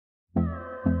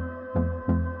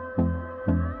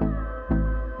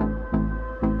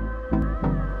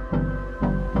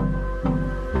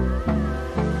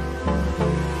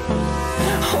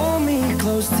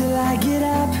till I get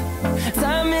up.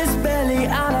 Time is barely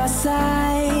on our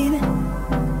side.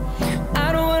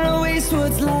 I don't wanna waste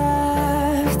what's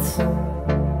left.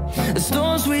 The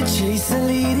storms we chase are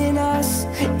leading us,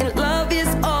 and love is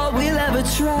all we'll ever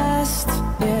trust.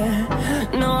 Yeah,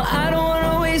 no, I don't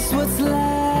wanna waste what's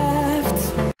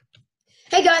left.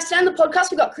 Hey guys, today on the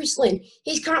podcast we've got Chris Lynn.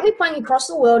 He's currently playing across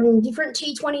the world in different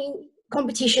T20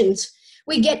 competitions.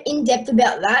 We get in depth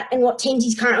about that and what teams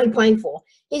he's currently playing for.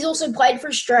 He's also played for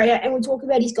Australia, and we talk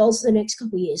about his goals for the next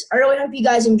couple of years. I really hope you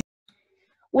guys enjoy.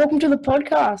 Welcome to the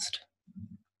podcast.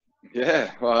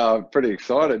 Yeah, well, I'm pretty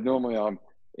excited. Normally I'm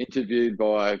interviewed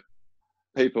by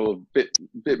people a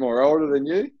bit more older than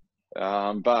you,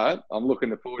 but I'm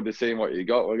looking forward to seeing what you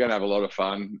got. We're going to have a lot of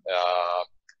fun.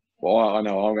 Well, I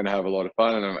know I'm going to have a lot of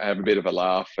fun and have a bit of a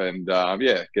laugh and,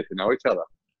 yeah, get to know each other.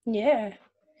 Yeah.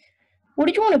 What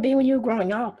did you want to be when you were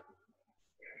growing up?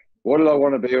 What did I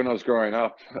want to be when I was growing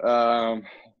up? I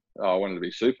wanted to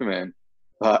be Superman,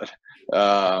 but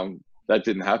that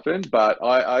didn't happen. But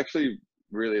I actually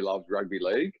really loved rugby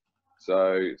league.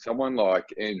 So someone like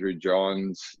Andrew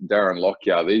Johns, Darren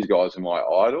Lockyer, these guys are my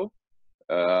idol.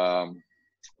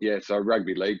 Yeah, so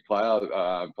rugby league player,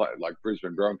 like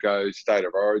Brisbane Broncos, State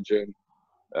of Origin.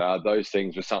 Those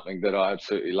things were something that I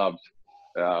absolutely loved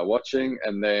watching.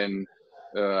 And then,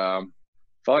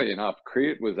 funny enough,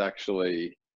 cricket was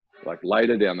actually like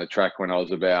later down the track when I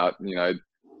was about,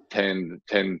 10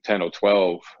 or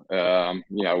 12,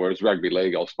 whereas rugby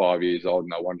league, I was 5 years old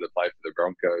and I wanted to play for the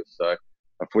Broncos. So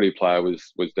a footy player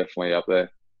was definitely up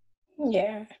there.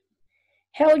 Yeah.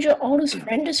 How would your oldest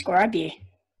friend describe you?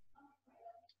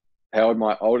 How would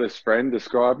my oldest friend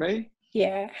describe me?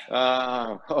 Yeah.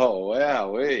 Oh,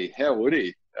 wow. How would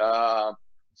he?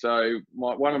 So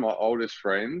one of my oldest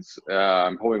friends,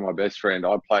 probably my best friend,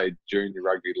 I played junior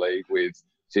rugby league with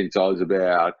since I was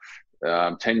about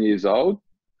 10 years old.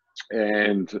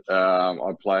 And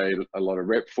I played a lot of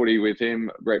rep footy with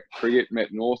him, rep cricket,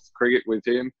 met North cricket with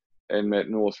him, and met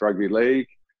North Rugby League.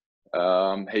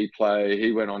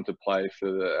 He went on to play for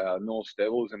the North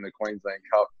Devils in the Queensland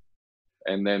Cup,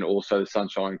 and then also the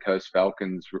Sunshine Coast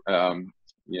Falcons,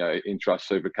 Intrust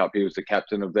Super Cup. He was the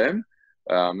captain of them.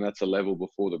 That's a level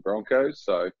before the Broncos.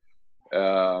 So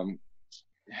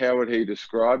how would he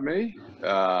describe me?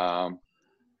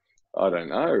 I don't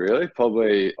know, really.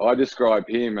 Probably I describe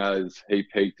him as he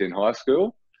peaked in high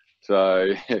school.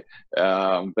 So,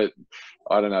 but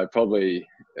I don't know, probably,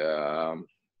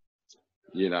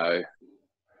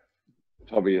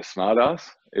 probably a smart ass,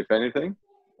 if anything,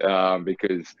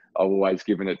 because I've always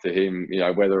given it to him,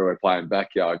 whether we're playing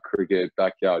backyard cricket,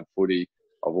 backyard footy,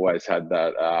 I've always had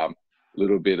that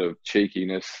little bit of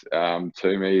cheekiness to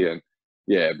me. And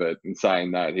yeah, but in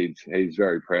saying that, he's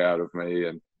very proud of me,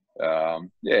 and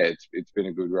yeah, it's been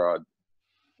a good ride.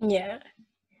 Yeah.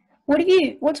 What are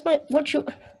you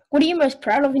most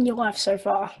proud of in your life so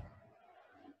far?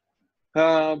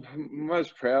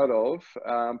 Most proud of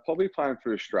probably playing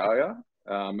for Australia,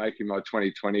 making my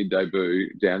 2020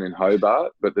 debut down in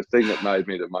Hobart. But the thing that made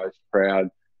me the most proud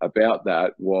about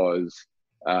that was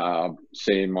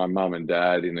seeing my mum and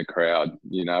dad in the crowd.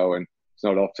 And it's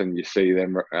not often you see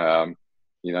them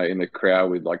in the crowd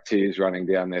with like tears running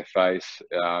down their face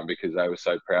because they were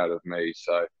so proud of me.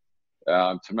 So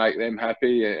to make them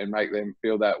happy and make them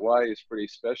feel that way is pretty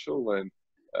special. And,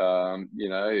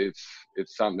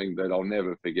 it's something that I'll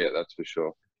never forget, that's for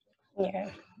sure. Yeah.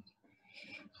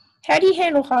 How do you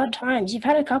handle hard times? You've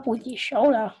had a couple with your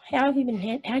shoulder. How'd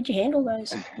you handle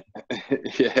those?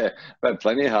 Yeah, I've had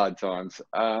plenty of hard times.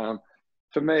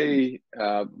 For me,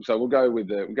 so we'll go with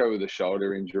the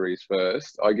shoulder injuries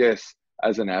first. I guess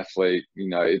as an athlete,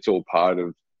 it's all part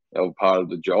of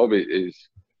the job. It is,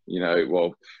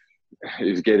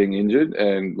 is getting injured.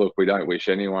 And look, we don't wish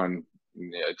anyone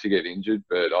to get injured,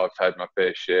 but I've had my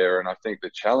fair share. And I think the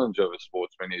challenge of a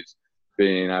sportsman is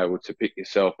being able to pick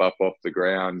yourself up off the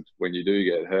ground when you do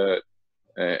get hurt,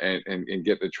 and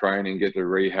get the training, get the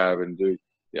rehab, and do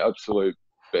the absolute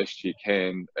best you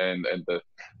can, and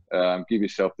give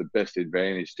yourself the best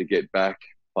advantage to get back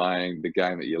playing the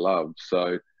game that you love.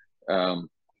 So, for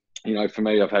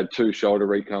me, I've had 2 shoulder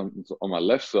recons on my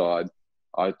left side.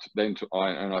 I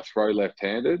throw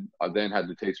left-handed. I then had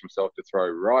to teach myself to throw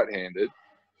right-handed,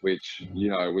 which,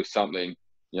 was something,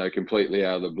 completely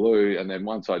out of the blue. And then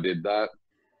once I did that,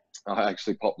 I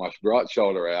actually popped my right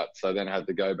shoulder out. So then I had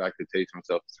to go back to teach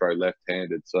myself to throw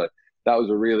left-handed. So that was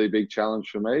a really big challenge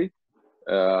for me.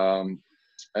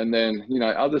 And then,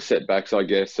 other setbacks, I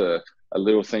guess, are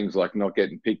little things like not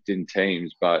getting picked in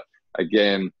teams. But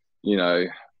again,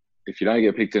 if you don't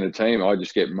get picked in a team, I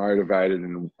just get motivated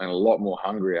and a lot more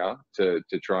hungrier to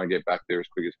try and get back there as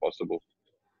quick as possible.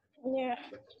 Yeah.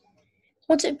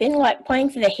 What's it been like playing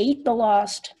for the Heat the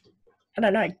last,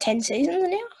 10 seasons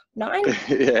now? 9?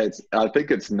 Yeah, I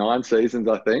think it's 9 seasons.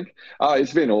 I think. Oh,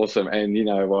 it's been awesome, and you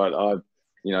know what?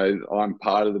 I'm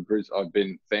part of the I've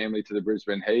been family to the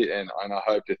Brisbane Heat, and I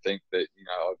hope to think that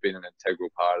I've been an integral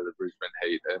part of the Brisbane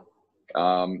Heat.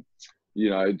 And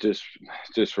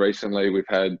just recently we've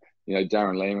had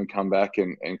Darren Lehman come back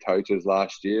and coach us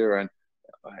last year, and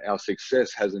our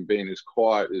success hasn't been as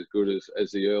quite as good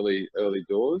as the early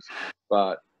doors,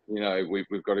 but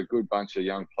we've got a good bunch of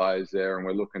young players there, and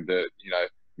we're looking to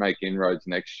make inroads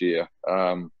next year.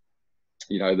 One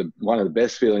of the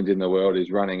best feelings in the world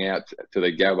is running out to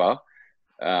the Gabba,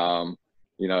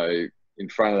 in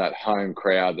front of that home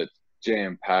crowd that's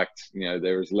jam packed.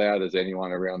 They're as loud as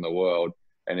anyone around the world,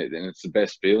 and it's the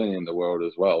best feeling in the world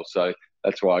as well. So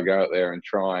that's why I go out there and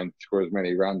try and score as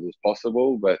many runs as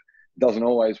possible, but it doesn't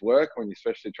always work when you're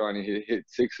especially trying to hit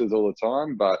sixes all the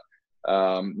time. But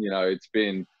it's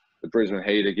been the Brisbane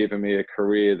Heat have given me a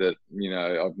career that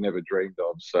I've never dreamed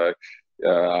of. So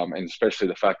and especially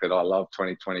the fact that I love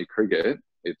 2020 cricket,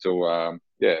 it's all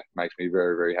makes me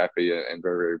very, very happy and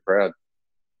very, very proud.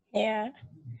 Yeah.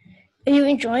 Are you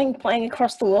enjoying playing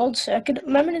across the world circuit at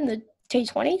the moment in the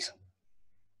T20s?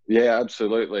 Yeah,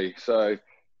 absolutely. So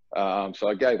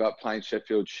I gave up playing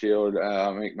Sheffield Shield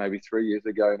maybe 3 years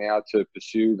ago now to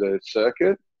pursue the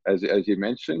circuit, as you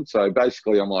mentioned. So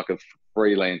basically, I'm like a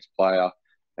freelance player,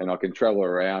 and I can travel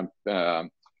around,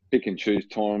 pick and choose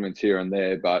tournaments here and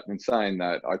there. But in saying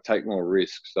that, I take more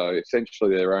risks. So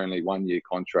essentially, they're only 1-year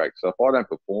contracts. So if I don't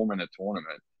perform in a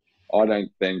tournament, I don't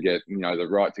then get the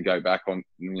right to go back on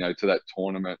to that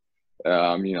tournament.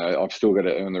 I've still got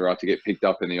to earn the right to get picked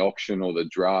up in the auction or the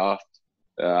draft.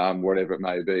 Whatever it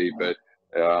may be, but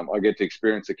I get to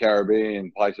experience the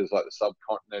Caribbean, places like the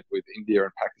subcontinent with India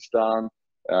and Pakistan.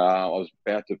 I was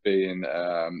about to be in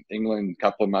England a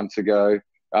couple of months ago.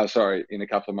 In a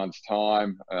couple of months'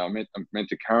 time. I'm meant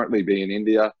to currently be in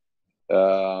India.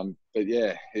 But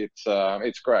yeah,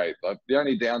 it's great. Like, the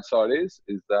only downside is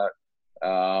that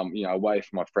away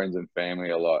from my friends and family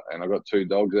a lot, and I've got 2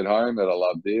 dogs at home that I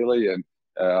love dearly, and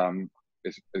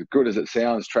as good as it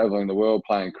sounds, traveling the world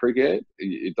playing cricket,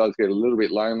 it does get a little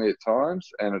bit lonely at times,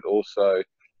 and it also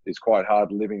is quite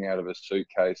hard living out of a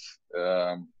suitcase.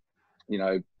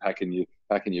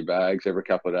 Packing your bags every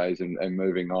couple of days and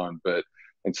moving on. But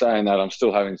in saying that, I'm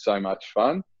still having so much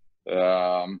fun.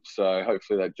 So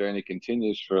hopefully that journey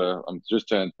continues. I'm just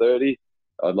turned 30.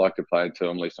 I'd like to play until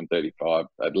at least I'm 35,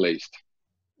 at least.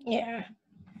 Yeah.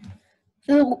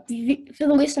 For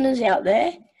the listeners out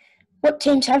there, what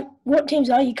teams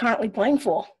are you currently playing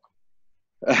for?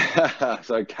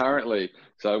 So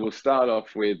we'll start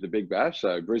off with the Big Bash,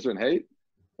 so Brisbane Heat,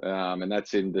 and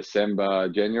that's in December,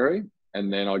 January,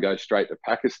 and then I'll go straight to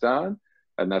Pakistan,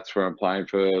 and that's where I'm playing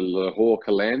for Lahore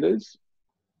Qalandars,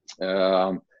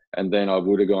 and then I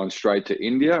would have gone straight to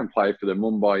India and played for the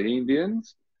Mumbai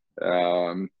Indians,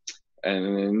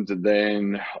 and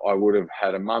then I would have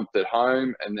had a month at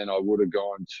home, and then I would have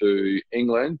gone to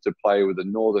England to play with the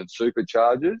Northern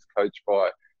Superchargers, coached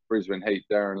by Brisbane Heat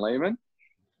Darren Lehman.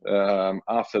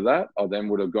 After that, I then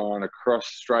would have gone across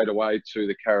straight away to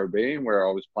the Caribbean, where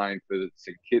I was playing for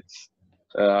St Kitts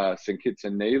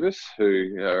and Nevis,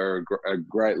 who are a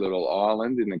great little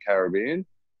island in the Caribbean.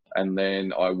 And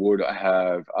then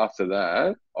after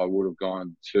that, I would have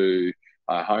gone to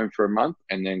home for a month,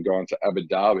 and then gone to Abu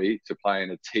Dhabi to play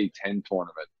in a T10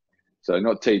 tournament. So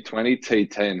not T20,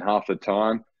 T10 half the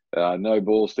time. No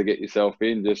balls to get yourself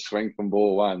in, just swing from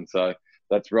ball one. So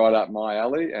that's right up my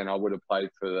alley, and I would have played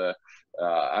for the.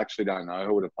 Actually, don't know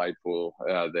who would have played for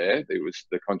there. It was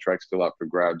the contract still up for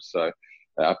grabs. So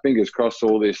fingers crossed,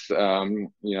 all this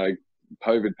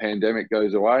COVID pandemic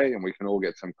goes away, and we can all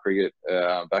get some cricket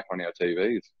back on our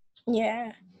TVs.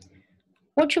 Yeah.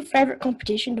 What's your favourite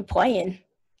competition to play in?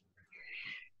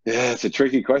 Yeah, it's a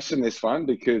tricky question, this one,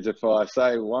 because if I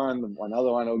say one,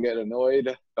 another one will get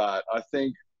annoyed. But I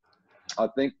think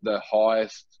the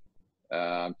highest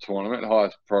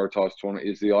highest prioritised tournament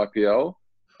is the IPL.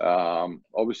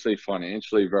 Obviously,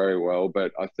 financially very well,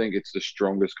 but I think it's the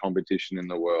strongest competition in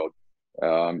the world.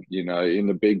 In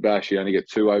the Big Bash, you only get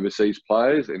 2 overseas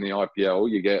players. In the IPL,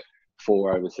 you get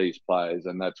 4 overseas players,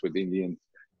 and that's with Indians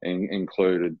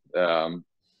included.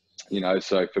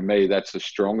 So for me, that's the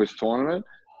strongest tournament.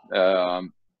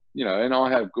 And I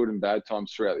have good and bad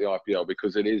times throughout the IPL,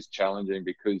 because it is challenging,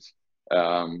 because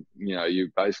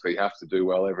you basically have to do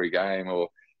well every game, or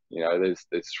there's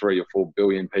 3 or 4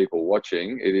 billion people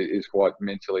watching. It is quite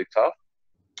mentally tough.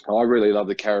 I really love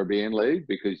the Caribbean League,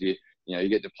 because you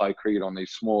get to play cricket on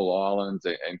these small islands,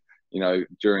 and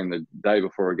during the day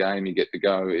before a game, you get to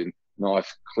go in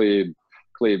nice clear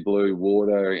blue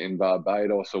water in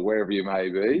Barbados or wherever you may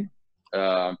be.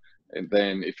 And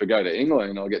then if I go to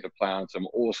England, I'll get to play on some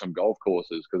awesome golf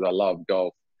courses because I love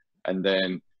golf. And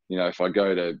then, if I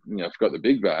go to, if I've got the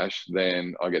Big Bash,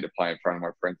 then I get to play in front of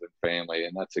my friends and family,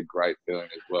 and that's a great feeling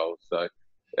as well. So,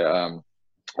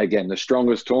 again, the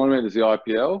strongest tournament is the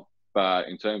IPL, but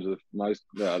in terms of my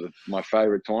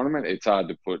favourite tournament, it's hard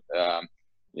to put, a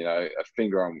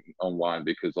finger on one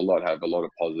because a lot have a lot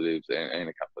of positives and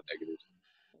a couple of negatives.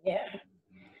 Yeah.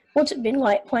 What's it been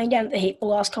like playing down at the Heat the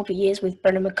last couple of years with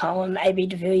Brendan McCullum, AB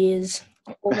de Villiers,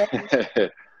 all that?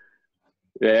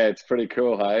 Yeah, it's pretty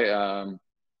cool, hey.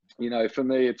 For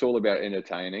me, it's all about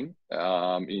entertaining,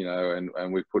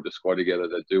 and we put the squad together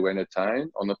that do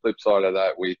entertain. On the flip side of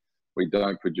that, we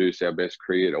don't produce our best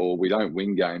cricket, or we don't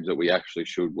win games that we actually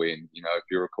should win. If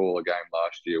you recall a game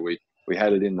last year, we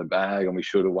had it in the bag and we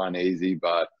should have won easy,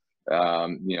 but,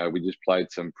 we just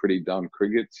played some pretty dumb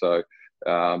cricket. So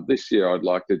this year I'd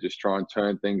like to just try and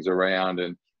turn things around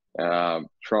and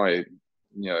try,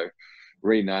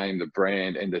 rename the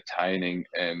brand entertaining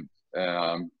and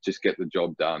just get the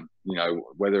job done.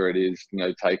 Whether it is,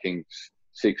 taking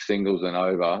 6 singles and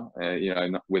over,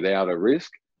 without a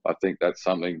risk, I think that's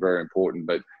something very important.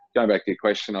 But going back to your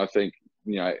question, I think,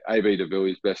 AB de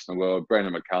Villiers best in the world,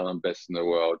 Brendan McCullum best in the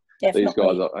world. Definitely. These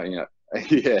guys are,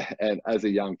 yeah. And as a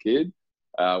young kid,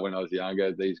 when I was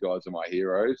younger, these guys are my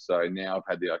heroes. So now I've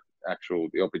had the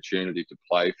opportunity to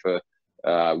play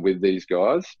with these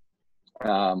guys. When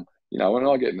I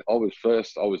was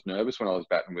nervous when I was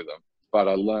batting with them, but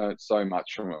I learned so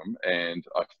much from them, and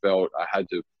I felt I had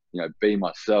to, be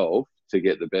myself to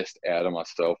get the best out of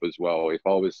myself as well. If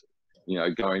I was,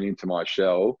 going into my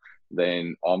shell,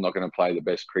 then I'm not going to play the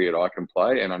best cricket I can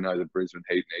play. And I know the Brisbane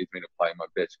Heat needs me to play my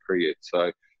best cricket.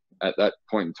 So at that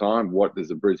point in time, what does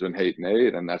the Brisbane Heat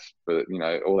need? And that's for,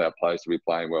 all our players to be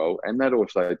playing well. And that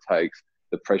also takes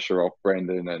the pressure off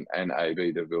Brendan and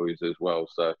AB de Villiers as well.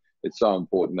 So it's so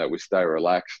important that we stay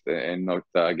relaxed and not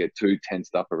get too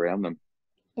tensed up around them.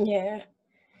 Yeah.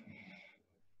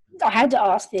 I had to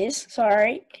ask this,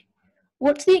 sorry.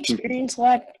 What's the experience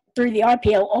like through the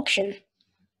IPL auction?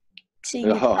 Seeing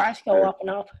the price go up and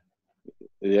up.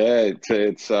 Yeah,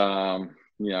 it's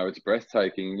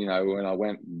breathtaking. When I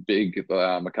went big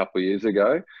a couple of years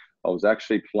ago, I was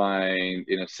actually playing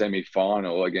in a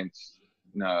semi-final against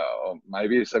the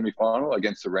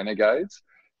Renegades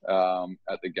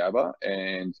at the Gabba,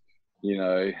 and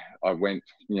I went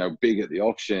big at the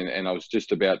auction, and I was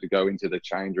just about to go into the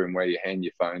change room where you hand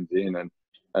your phones in,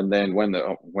 and then when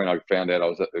I found out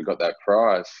I got that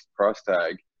price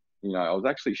tag, I was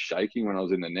actually shaking when I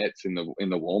was in the nets in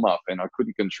the warm up, and I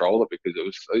couldn't control it because it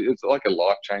was like a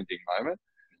life-changing moment.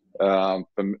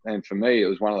 For me, it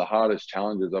was one of the hardest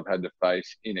challenges I've had to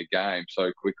face in a game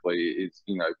so quickly. Is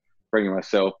bringing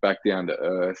myself back down to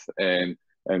earth and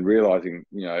realizing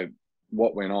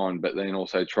what went on, but then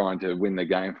also trying to win the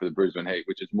game for the Brisbane Heat,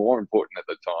 which is more important at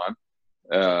the time.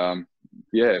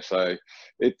 So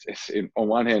it's on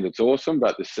one hand it's awesome,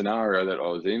 but the scenario that I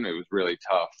was in, it was really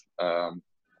tough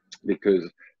because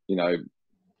you got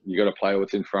to play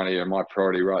what's in front of you, and my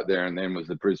priority right there and then was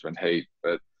the Brisbane Heat.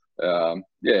 But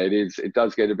it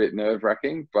does get a bit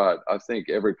nerve-wracking, but I think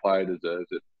every player deserves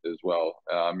it as well.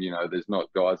 There's not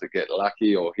guys that get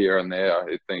lucky or here and there.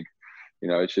 I think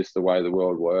it's just the way the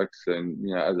world works. And,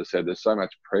 as I said, there's so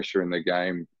much pressure in the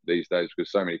game these days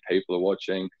because so many people are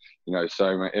watching,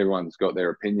 everyone's got their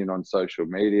opinion on social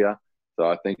media. So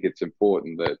I think it's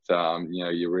important that,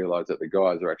 you realise that the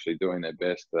guys are actually doing their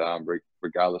best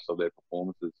regardless of their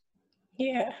performances.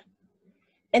 Yeah.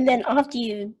 And then after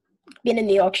you've been in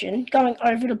the auction, going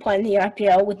over to play in the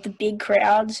IPL with the big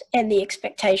crowds and the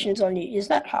expectations on you, is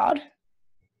that hard?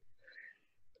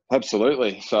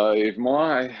 Absolutely. So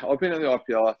I've been in the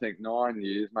IPL, I think 9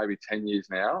 years, maybe 10 years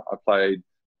now. I played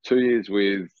 2 years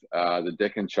with the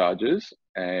Deccan Chargers,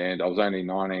 and I was only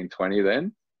 19, 20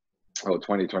 then, or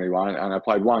 20, 21. And I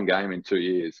played one game in 2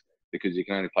 years because you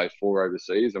can only play 4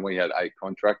 overseas, and we had 8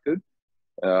 contracted.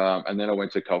 And then I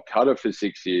went to Kolkata for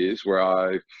 6 years, where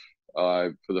I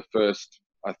for the first,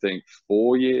 I think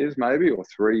 4 years maybe, or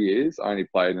 3 years, I only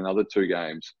played another 2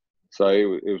 games. So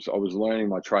I was learning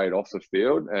my trade off the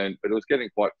field, but it was getting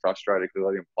quite frustrated because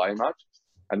I didn't play much.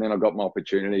 And then I got my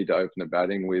opportunity to open the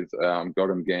batting with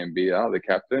Gautam Gambhir, the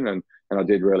captain, and I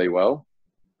did really well.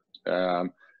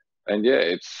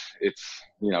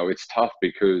 It's tough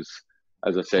because,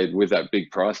 as I said, with that big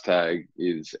price tag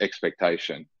is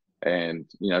expectation. And,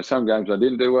 some games I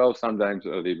didn't do well, some games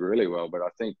I did really well. But I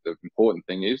think the important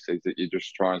thing is that you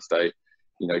just try and stay,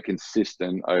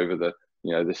 consistent over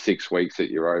the 6 weeks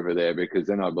that you're over there, because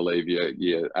then I believe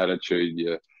your attitude,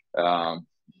 your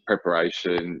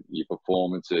preparation, your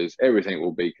performances, everything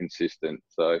will be consistent.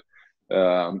 So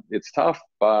it's tough,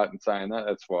 but in saying that,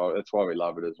 that's why we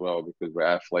love it as well, because we're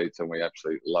athletes and we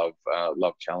absolutely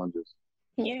love challenges.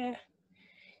 Yeah.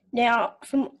 Now,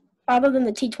 from other than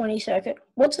the T20 circuit,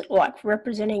 what's it like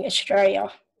representing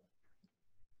Australia?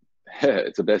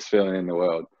 It's the best feeling in the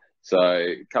world. So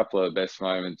a couple of the best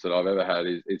moments that I've ever had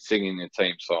is singing a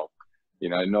team song.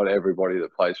 Not everybody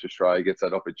that plays for Australia gets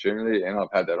that opportunity, and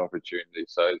I've had that opportunity.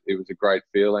 So it was a great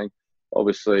feeling.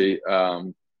 Obviously, a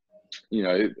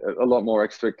lot more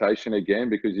expectation again,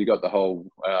 because you got the whole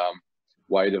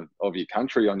weight of your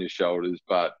country on your shoulders.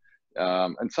 But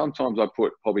and sometimes I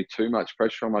put probably too much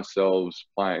pressure on myself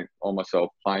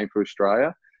playing for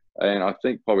Australia. And I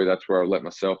think probably that's where I let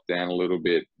myself down a little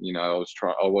bit. I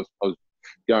was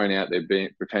going out there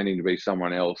pretending to be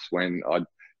someone else, when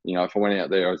if I went out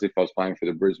there as if I was playing for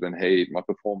the Brisbane Heat, my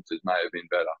performances may have been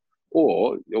better,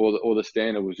 or the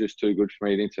standard was just too good for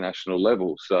me at international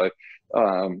level. So,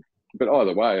 but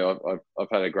either way, I've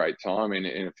had a great time, and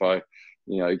if I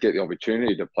get the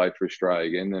opportunity to play for Australia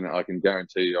again, then I can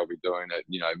guarantee you I'll be doing it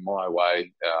my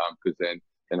way, because then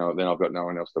I've got no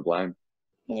one else to blame.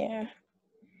 Yeah.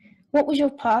 What was your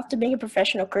path to being a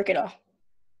professional cricketer?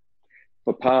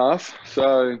 The path,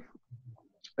 so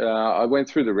I went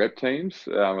through the rep teams.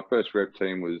 My first rep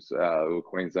team was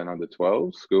Queensland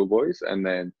under-12 schoolboys, and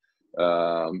then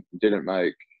didn't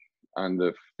make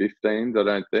under-15s, I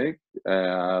don't think.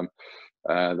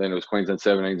 Then it was Queensland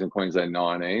 17s and Queensland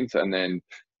 19s, and then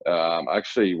I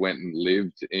actually went and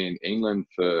lived in England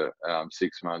for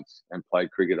 6 months and played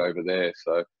cricket over there.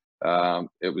 So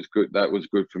it was good. That was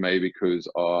good for me, because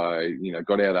I,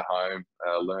 got out of home,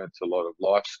 learned a lot of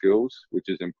life skills, which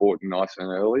is important nice and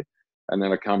early. And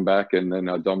then I come back, and then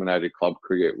I dominated club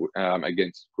cricket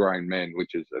against grown men,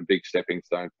 which is a big stepping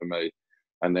stone for me.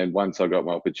 And then once I got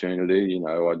my opportunity,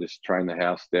 I just trained the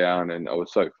house down, and I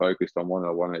was so focused on what I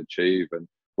wanted to achieve and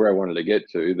where I wanted to get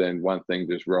to, then one thing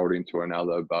just rolled into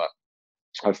another. But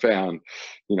I found,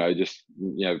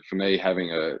 for me,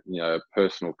 having a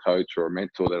personal coach or a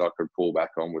mentor that I could fall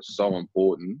back on was so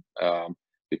important,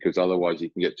 because otherwise you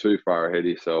can get too far ahead of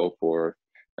yourself, or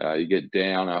you get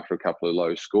down after a couple of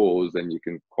low scores, then you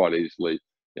can quite easily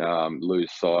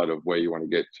lose sight of where you want to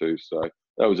get to. So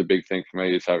that was a big thing for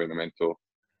me, is having a mentor.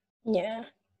 Yeah.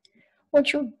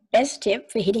 What's your best tip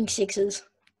for hitting sixes?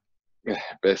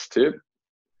 Best tip?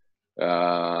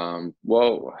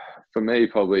 Well, for me,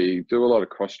 probably do a lot of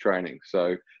cross training.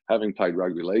 So having played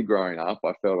rugby league growing up,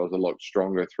 I felt I was a lot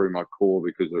stronger through my core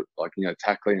because of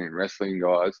tackling and wrestling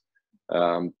guys.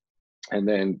 And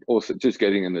then also just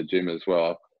getting in the gym as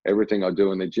well. Everything I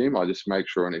do in the gym, I just make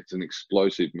sure it's an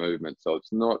explosive movement. So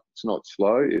it's not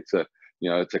slow. It's a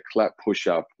clap push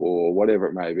up or whatever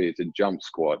it may be. It's a jump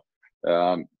squat.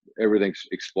 Everything's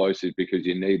explosive, because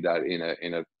you need that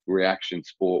in a reaction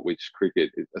sport, which cricket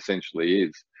essentially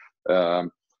is.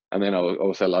 And then I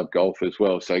also love golf as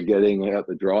well. So getting out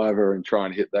the driver and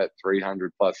trying to hit that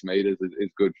 300 plus meters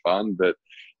is good fun. But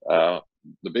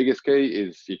the biggest key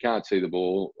is you can't see the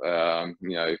ball,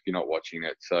 if you're not watching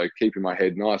it. So keeping my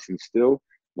head nice and still,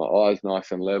 my eyes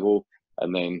nice and level,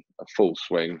 and then a full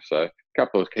swing. So a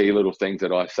couple of key little things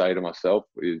that I say to myself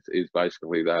is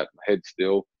basically that: head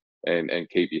still and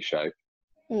keep your shape.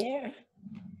 Yeah.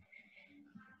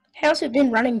 How's it been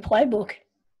running Playbook?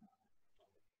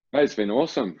 Mate, it's been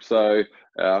awesome. So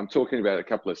I'm talking about a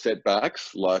couple of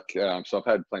setbacks. So I've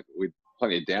had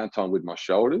plenty of downtime with my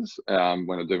shoulders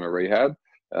when I do my rehab.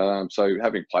 So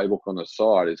having Playbook on the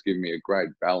side has given me a great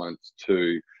balance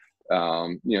to,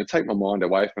 take my mind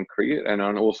away from cricket, and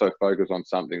also focus on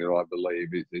something that I believe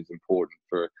is important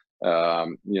for,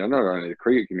 not only the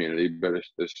cricket community, but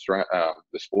the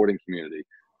sporting community,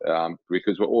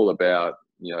 because we're all about,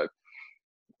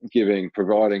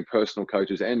 providing personal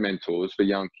coaches and mentors for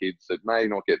young kids that may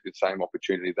not get the same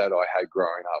opportunity that I had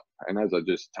growing up. And as I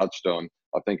just touched on,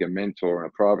 I think a mentor and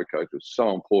a private coach was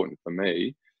so important for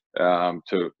me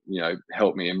to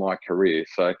help me in my career.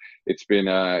 So it's been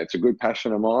it's a good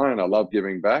passion of mine. I love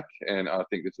giving back, and I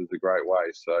think this is a great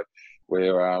way. So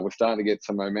we're starting to get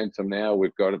some momentum now.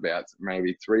 We've got about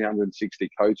maybe 360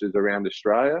 coaches around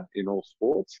Australia in all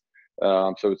sports.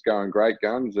 So it's going great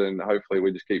guns, and hopefully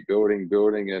we just keep building,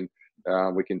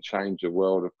 and we can change the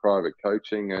world of private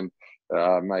coaching and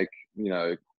make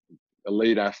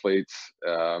elite athletes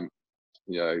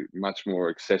much more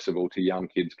accessible to young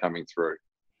kids coming through.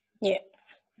 Yeah.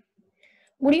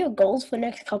 What are your goals for the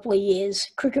next couple of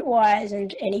years, cricket-wise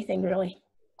and anything really?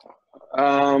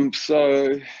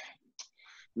 So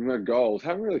My goals,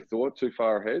 haven't really thought too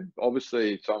far ahead.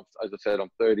 Obviously, so as I said, I'm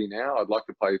 30 now. I'd like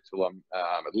to play till I'm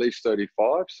at least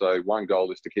 35. So one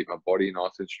goal is to keep my body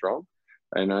nice and strong.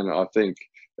 And then I think,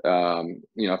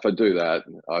 if I do that,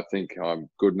 I think I'm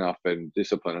good enough and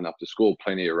disciplined enough to score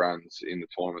plenty of runs in the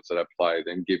tournaments that I play.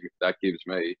 Then that gives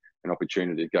me an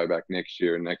opportunity to go back next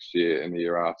year and the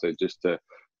year after, just to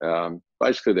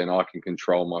basically then I can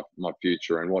control my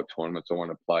future and what tournaments I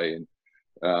want to play in.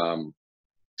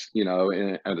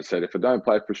 And as I said, if I don't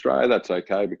play for Australia, that's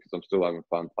okay, because I'm still having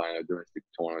fun playing at domestic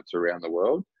tournaments around the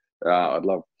world. I'd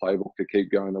love Playbook to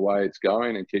keep going the way it's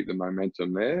going and keep the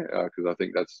momentum there, because I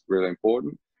think that's really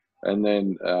important. And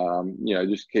then,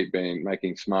 just keep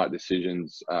making smart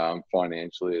decisions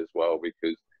financially as well,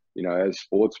 because, as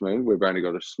sportsmen, we've only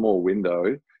got a small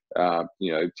window, to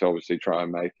obviously try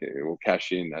and make it, or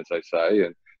cash in, as they say.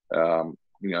 And,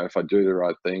 if I do the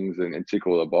right things and tick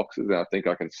all the boxes, then I think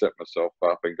I can set myself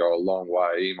up and go a long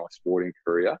way in my sporting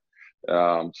career.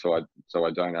 So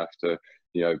I don't have to,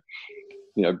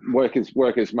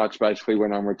 work as much basically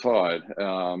when I'm retired.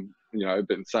 But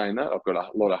in saying that, I've got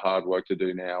a lot of hard work to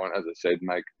do now, and as I said,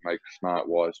 make smart,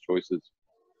 wise choices.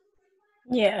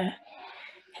 Yeah.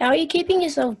 How are you keeping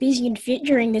yourself busy and fit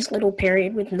during this little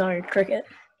period with no cricket?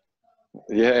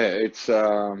 Yeah, it's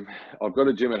I've got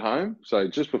a gym at home. So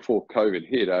just before COVID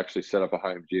hit, I actually set up a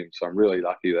home gym. So I'm really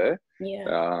lucky there.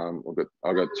 Yeah.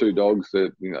 I've got 2 dogs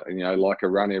that like a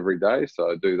run every day,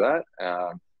 so I do that.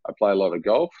 I play a lot of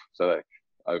golf, so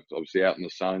I'm obviously out in the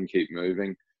sun, keep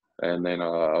moving, and then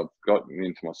I've gotten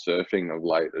into my surfing of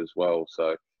late as well.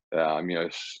 So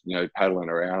paddling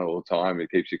around all the time,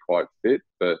 it keeps you quite fit.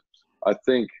 But I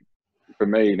think for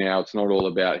me now, it's not all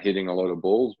about hitting a lot of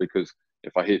balls, because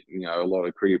if I hit, a lot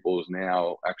of cricket balls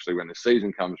now, actually when the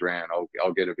season comes around,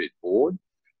 I'll get a bit bored.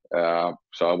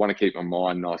 So I want to keep my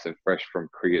mind nice and fresh from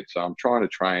cricket. So I'm trying to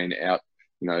train out,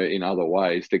 in other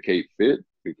ways to keep fit,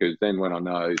 because then when I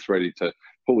know it's ready to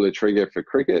pull the trigger for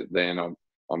cricket, then I'm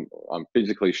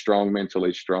physically strong,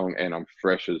 mentally strong, and I'm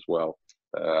fresh as well,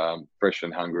 fresh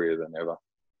and hungrier than ever.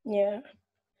 Yeah.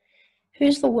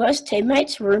 Who's the worst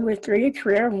teammates rumoured through your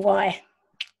career, and why?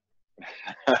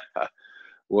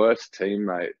 Worst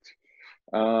teammate.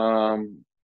 I'd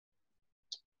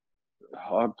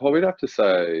probably have to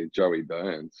say Joey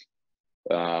Burns.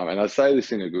 And I say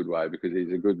this in a good way, because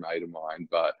he's a good mate of mine,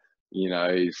 but,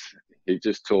 he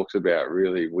just talks about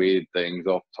really weird things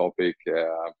off topic.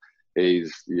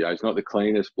 He's not the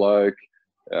cleanest bloke.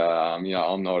 I'm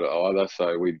not either.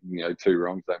 So 2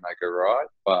 wrongs don't make a right.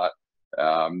 But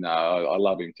no, I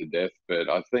love him to death. But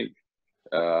I think,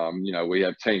 we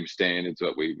have team standards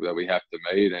that we have to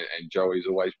meet, and Joey's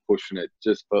always pushing it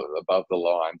just above the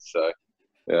line. So,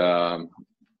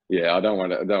 I don't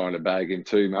want to bag him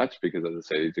too much, because, as I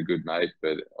said, he's a good mate.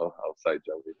 But I'll say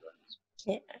Joey Burns.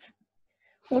 Yeah.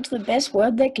 What's the best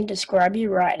word that can describe you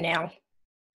right now?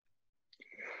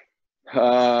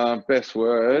 Best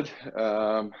word.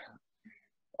 I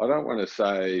don't want to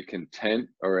say content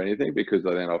or anything, because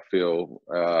then I'll feel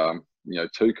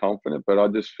too confident. But I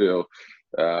just feel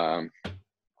I'm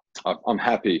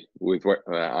happy with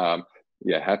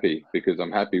happy, because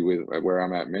I'm happy with where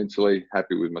I'm at mentally,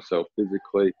 happy with myself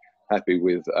physically, happy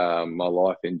with my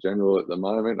life in general at the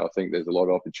moment. I think there's a lot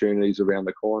of opportunities around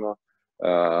the corner,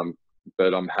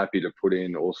 but I'm happy to put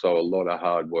in also a lot of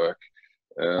hard work,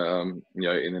 in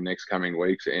the next coming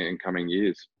weeks and coming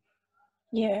years.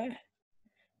 Yeah.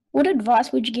 What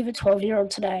advice would you give a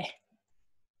 12-year-old today?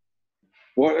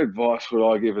 What advice would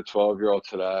I give a 12-year-old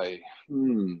today?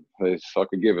 I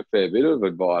could give a fair bit of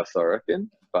advice, I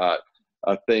reckon. But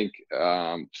I think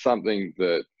something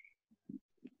that,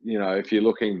 if you're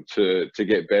looking to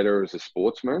get better as a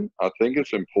sportsman, I think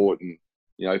it's important.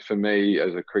 For me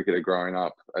as a cricketer growing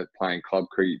up at playing club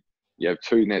cricket, you have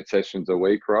 2 net sessions a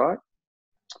week, right?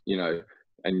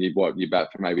 And you bat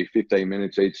for maybe 15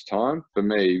 minutes each time. For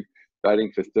me,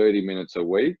 batting for 30 minutes a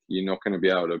week, you're not going to be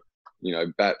able to,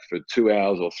 bat for 2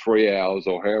 hours or 3 hours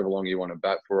or however long you want to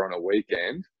bat for on a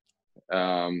weekend,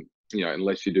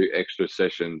 unless you do extra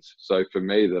sessions. So for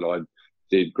me, that I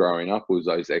did growing up was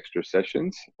those extra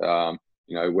sessions,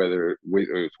 whether it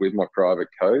was with my private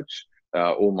coach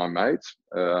or my mates,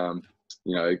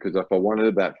 because if I wanted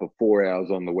to bat for 4 hours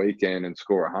on the weekend and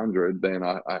score 100, then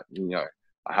I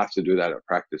have to do that at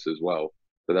practice as well.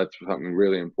 So that's something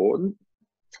really important.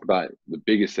 But the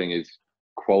biggest thing is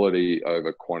quality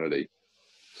over quantity.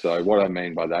 So what I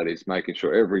mean by that is making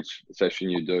sure every session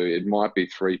you do, it might be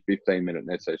 3 15-minute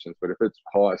net sessions, but if it's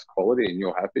highest quality and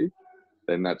you're happy,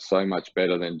 then that's so much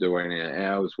better than doing an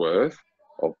hour's worth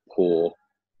of poor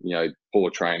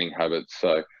training habits.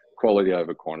 So quality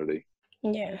over quantity.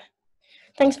 Yeah.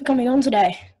 Thanks for coming on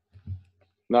today.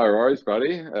 No worries,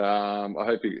 buddy. I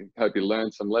hope you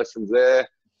learned some lessons there.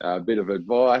 A bit of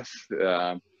advice.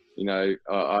 You know,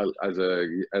 I as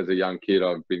a young kid,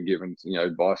 I've been given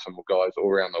advice from guys all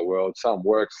around the world. Some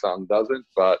works, some doesn't.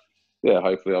 But yeah,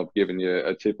 hopefully I've given you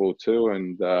a tip or two.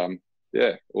 And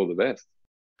yeah, all the best.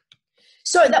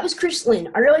 So that was Chris Lynn.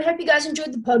 I really hope you guys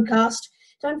enjoyed the podcast.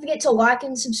 Don't forget to like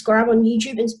and subscribe on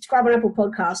YouTube and subscribe on Apple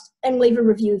Podcast and leave a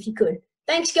review if you could.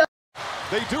 Thanks, guys.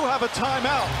 They do have a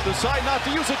timeout. Decide not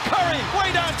to use it. Curry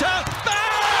way downtown.